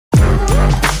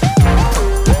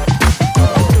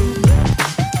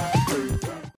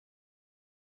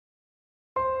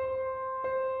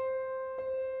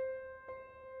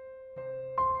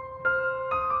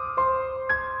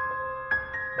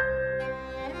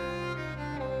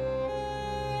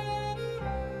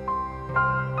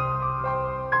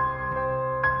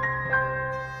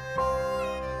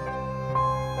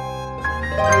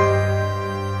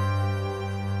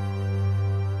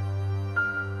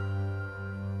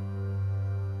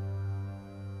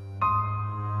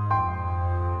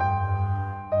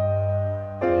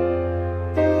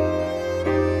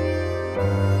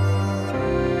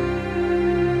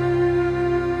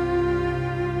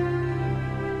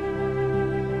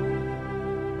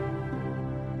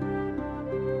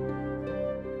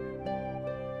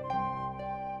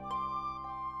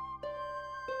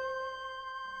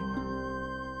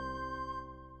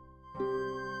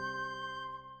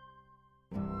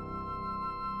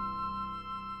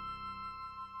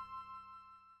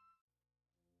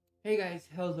Hey guys,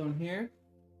 Hellzone here.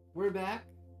 We're back,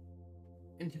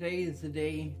 and today is the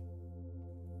day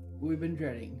we've been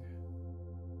dreading.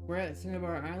 We're at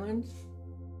Cinnabar Island.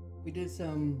 We did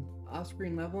some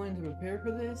off-screen leveling to prepare for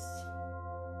this.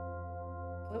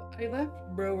 I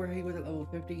left Bro where he was at level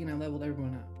 50 and I leveled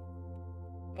everyone up.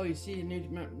 Oh, you see a new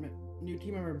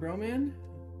team member, Bro Man?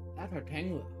 That's our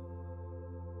Tangler.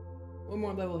 One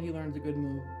more level he learns a good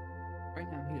move. Right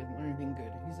now he doesn't learn anything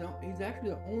good. He's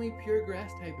actually the only pure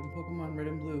grass type in Pokemon Red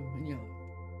and Blue and Yellow.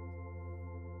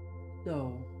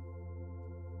 So,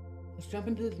 let's jump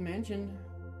into this mansion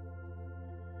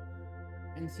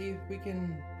and see if we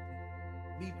can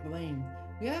beat the lane.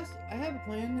 Yes, I have a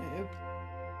plan if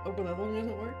over leveling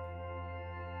doesn't work,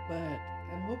 but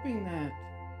I'm hoping that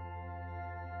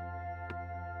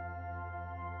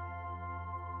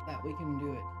we can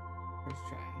do it first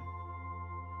try.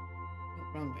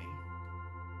 Oh, wrong way.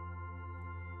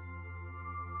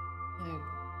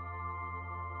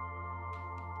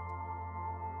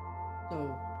 So,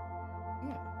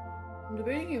 yeah. I'm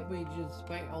debating if we just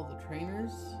fight all the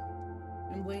trainers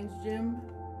in Blaine's gym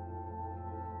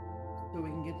so we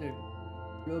can get the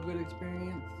real good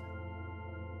experience.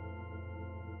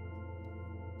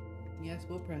 Yes,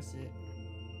 we'll press it.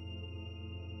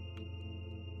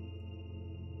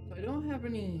 So I don't have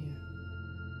any...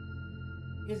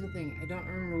 Here's the thing, I don't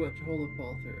remember which hole to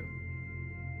fall through.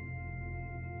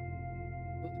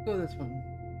 Let's go this one.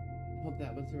 I hope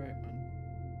that was the right one.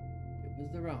 It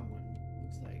was the wrong one,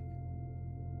 looks like.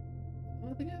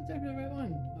 Oh, I think that's actually the right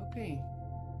one. Okay.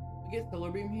 We get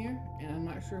Solar Beam here, and I'm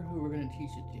not sure who we're going to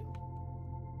teach it to.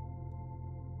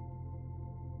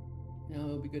 You know,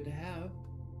 it'll be good to have.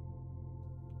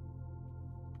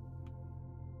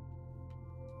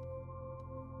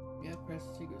 Yeah, press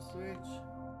the secret switch.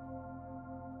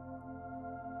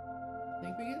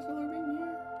 Think we get Solar Beam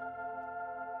here?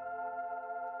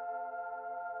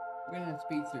 We're gonna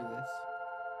speed through this.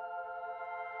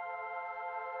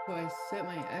 So I set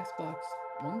my Xbox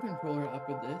One controller up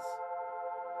with this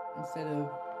instead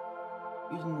of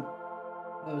using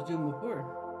what I was doing before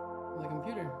on my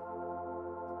computer.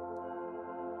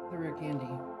 The rare candy.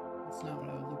 That's not what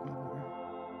I was looking for.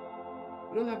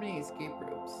 We don't have any escape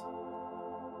ropes.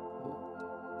 Oh,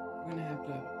 we're gonna have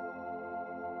to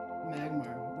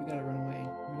Magmar. We gotta run away.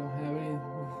 We don't have any.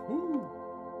 Woo!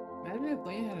 Imagine if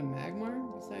Blaine had a Magmar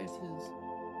besides his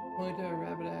Ponyta,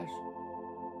 Rapidash,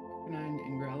 Arcanine,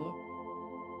 and Growlithe.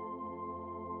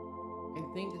 I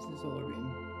think this is Solar Beam.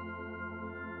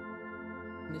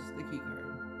 And this is the key card.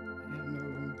 I have no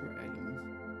room for items.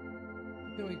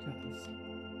 What can we toss?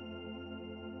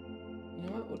 You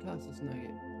know what? We'll toss this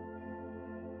nugget.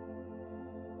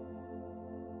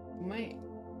 We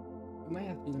might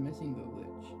have to do the MissingNo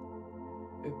glitch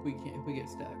if we get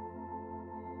stuck.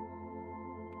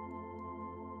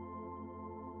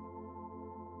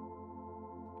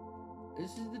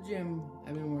 This is the gym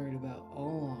I've been worried about all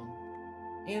along.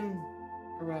 And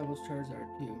our rival's Charizard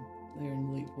too. They're in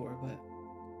Elite Four, but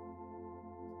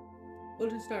we'll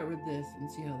just start with this and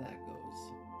see how that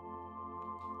goes.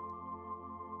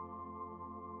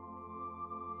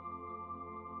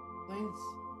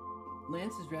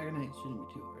 Lance's Dragonite shouldn't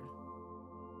be too hard.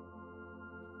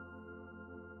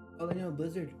 Oh, they know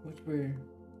Blizzard, which I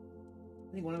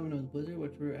think one of them knows Blizzard,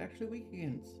 which we're actually weak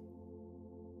against.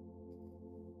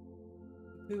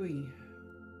 Hooey.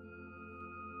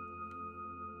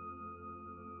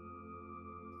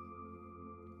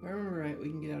 If I remember right, we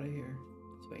can get out of here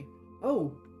this way.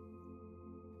 Oh!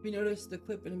 If you noticed the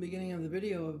clip in the beginning of the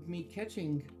video of me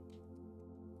catching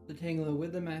the Tangela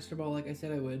with the Master Ball like I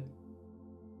said I would.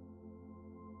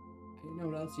 I didn't know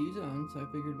what else to use it on, so I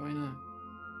figured why not.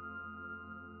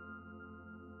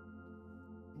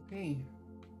 Okay.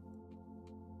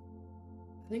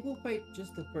 I think we'll fight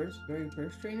just the very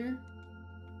first trainer.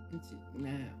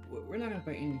 Nah, we're not gonna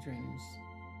fight any trainers.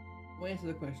 We'll answer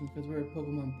the questions because we're a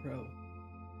Pokemon Pro.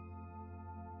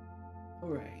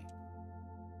 Alright.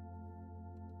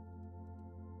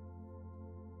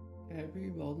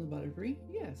 Caterpie evolved in the Butterfree?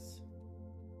 Yes.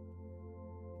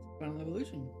 Final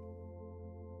evolution.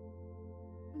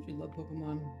 Don't you love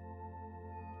Pokemon?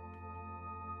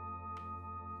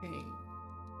 Okay.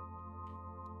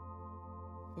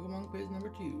 Pokemon quiz number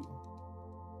 2.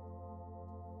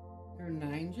 There are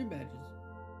 9 gym badges.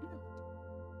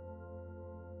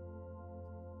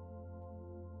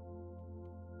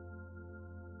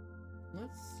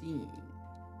 Let's see.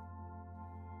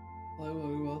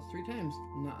 Well, 3 times.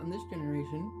 Not in this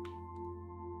generation.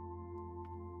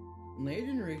 In later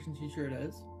generations, he sure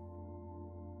does.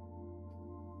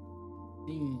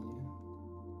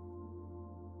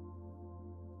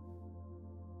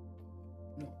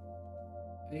 No.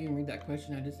 I didn't read that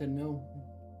question, I just said no.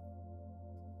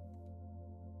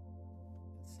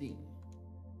 Let's see.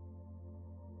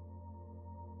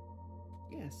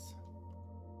 Yes.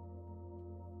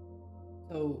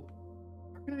 So,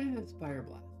 Arcanine has Fire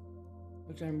Blast,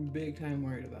 which I'm big time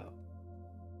worried about.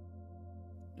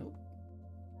 Nope.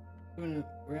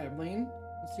 We're at Blaine.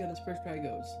 Let's see how this first try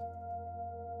goes.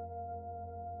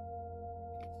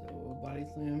 Okay, so Body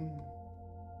Slam.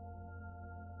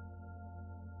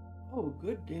 Oh,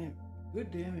 good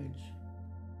damage.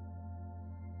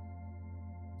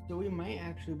 So we might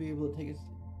actually be able to take us.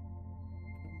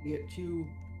 Get too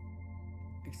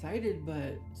excited,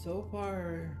 but so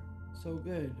far, so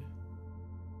good.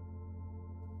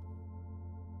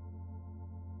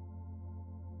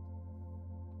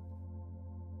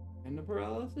 And the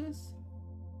paralysis?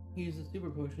 He used a super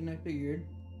potion, I figured.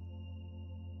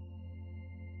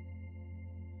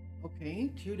 Okay,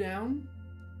 2 down.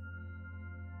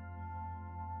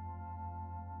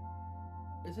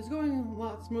 This is going a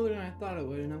lot smoother than I thought it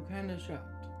would, and I'm kind of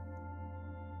shocked.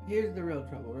 Here's the real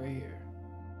trouble right here.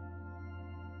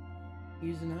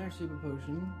 Use another super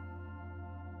potion.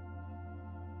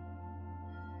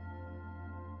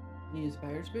 Use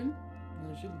Fire Spin.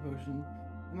 Another super potion.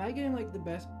 Am I getting like the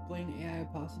best Blaine AI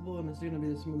possible, and this is going to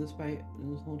be the smoothest fight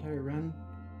in this whole entire run?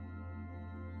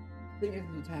 I think this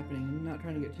is what's happening. I'm not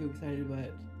trying to get too excited,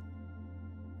 but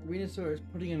Venusaur is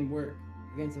putting in work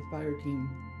against a fire team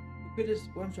who could just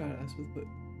one-shot us with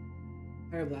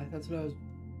Fire Blast. That's what I was...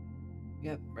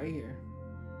 Yep, right here.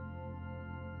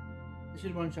 It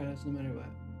should one-shot us no matter what.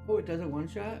 Oh, it doesn't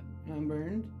one-shot, and I'm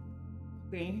burned.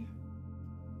 Okay.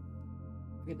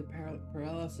 I get the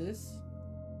paralysis.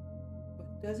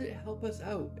 But does it help us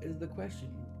out, is the question.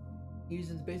 He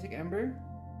uses basic Ember.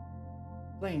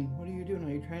 Blaine, what are you doing?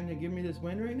 Are you trying to give me this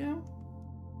win right now?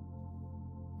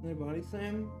 Another Body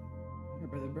Slam.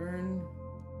 Hurt by the burn.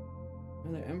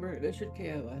 Another Ember. This should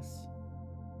KO us.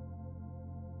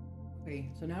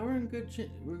 Okay, so now we're in good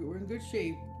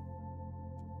shape.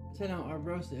 Send out our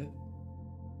Brosif,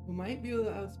 who might be able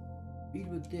to outspeed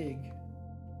with Dig.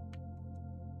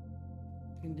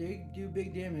 Can Dig do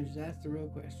big damage? That's the real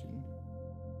question.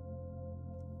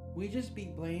 We just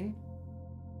beat Blaine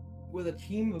with a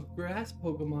team of grass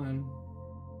Pokemon.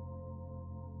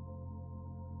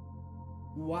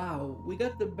 Wow, we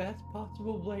got the best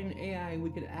possible Blaine AI we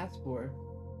could ask for.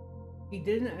 He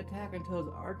didn't attack until his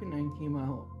Arcanine came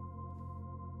out.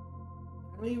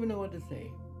 I don't even know what to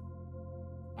say.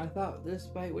 I thought this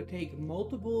fight would take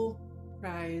multiple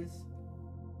tries.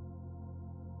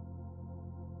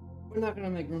 We're not going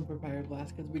to make room for Fire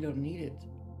Blast because we don't need it.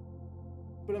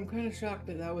 But I'm kind of shocked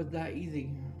that that was that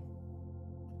easy.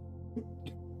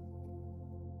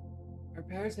 Our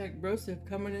Parasect Brosif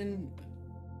coming in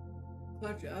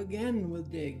clutch again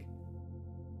with Dig.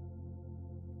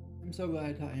 I'm so glad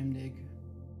I taught him Dig.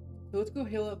 So let's go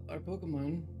heal up our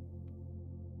Pokemon.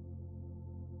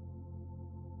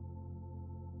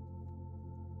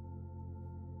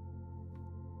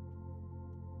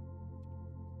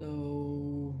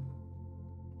 So...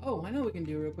 Oh, I know what we can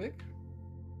do real quick.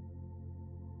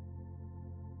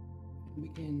 We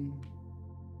can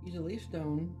use a Leaf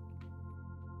Stone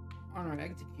on our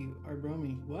Execute, our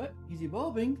Bromie. What? He's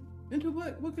evolving? Into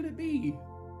what? What could it be?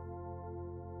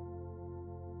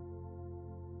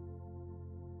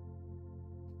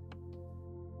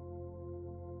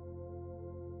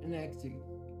 An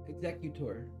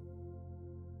Executor.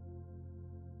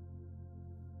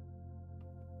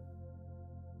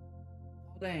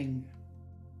 Oh, dang.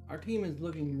 Our team is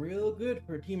looking real good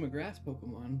for a team of grass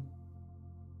Pokemon.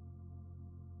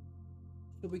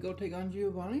 Should we go take on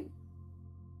Giovanni?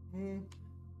 How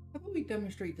about we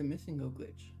demonstrate the MissingNo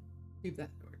glitch? See if that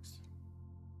works.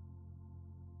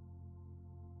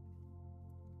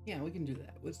 Yeah, we can do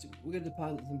that. We're gonna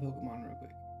deposit some Pokemon real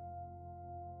quick.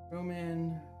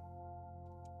 Roman.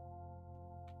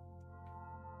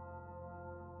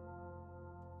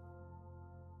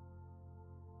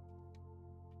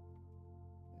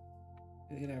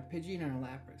 We get our Pidgey and our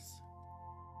Lapras.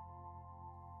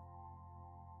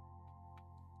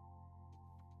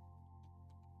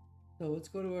 So let's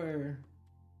go to our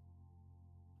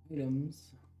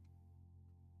items.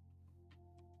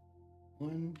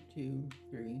 1, 2,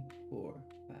 3, 4,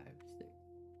 5, 6.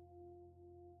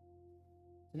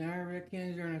 So now our red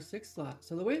cannons are on our 6th slot.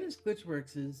 So the way this glitch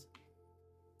works is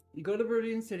you go to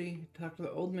Viridian City, talk to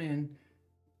the old man,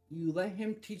 you let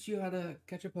him teach you how to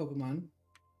catch a Pokemon,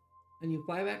 and you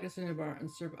fly back to Cinnabar and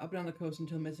surf up and down the coast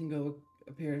until MissingNo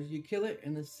appears. You kill it,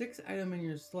 and the 6th item in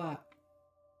your slot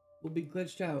will be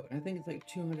glitched out. And I think it's like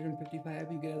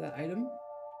 255 you get of that item.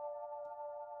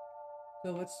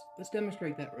 So let's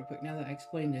demonstrate that real quick now that I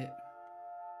explained it.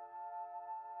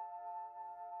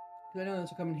 Because I know this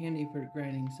will come in handy for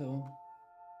grinding, so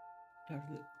talk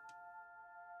to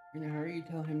the... In a hurry, you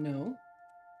tell him no.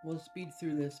 We'll speed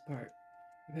through this part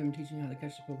of him teaching how to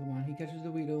catch the Pokemon. He catches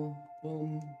the Weedle.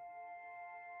 Boom.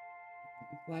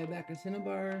 We fly back to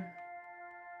Cinnabar.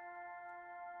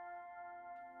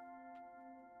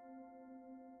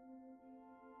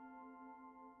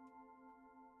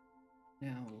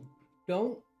 Now,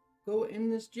 don't go in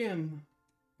this gym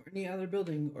or any other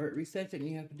building, or it resets it and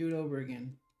you have to do it over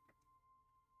again.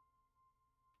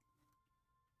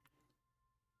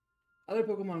 Other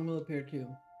Pokemon will appear too,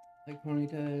 like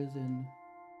Ponytas and...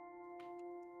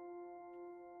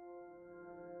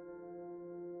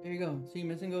 There you go. See,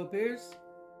 MissingNo appears.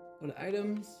 Go to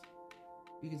items.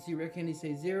 You can see Rare Candy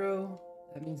say 0.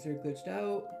 That means they're glitched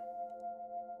out.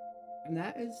 And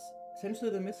that is essentially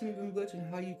the MissingNo glitch and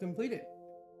how you complete it.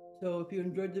 So if you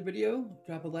enjoyed the video,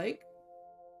 drop a like.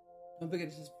 Don't forget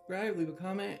to subscribe, leave a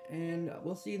comment, and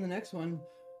we'll see you in the next one.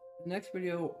 The next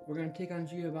video, we're going to take on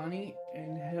Giovanni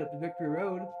and head up the Victory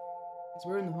Road, because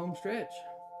we're in the home stretch.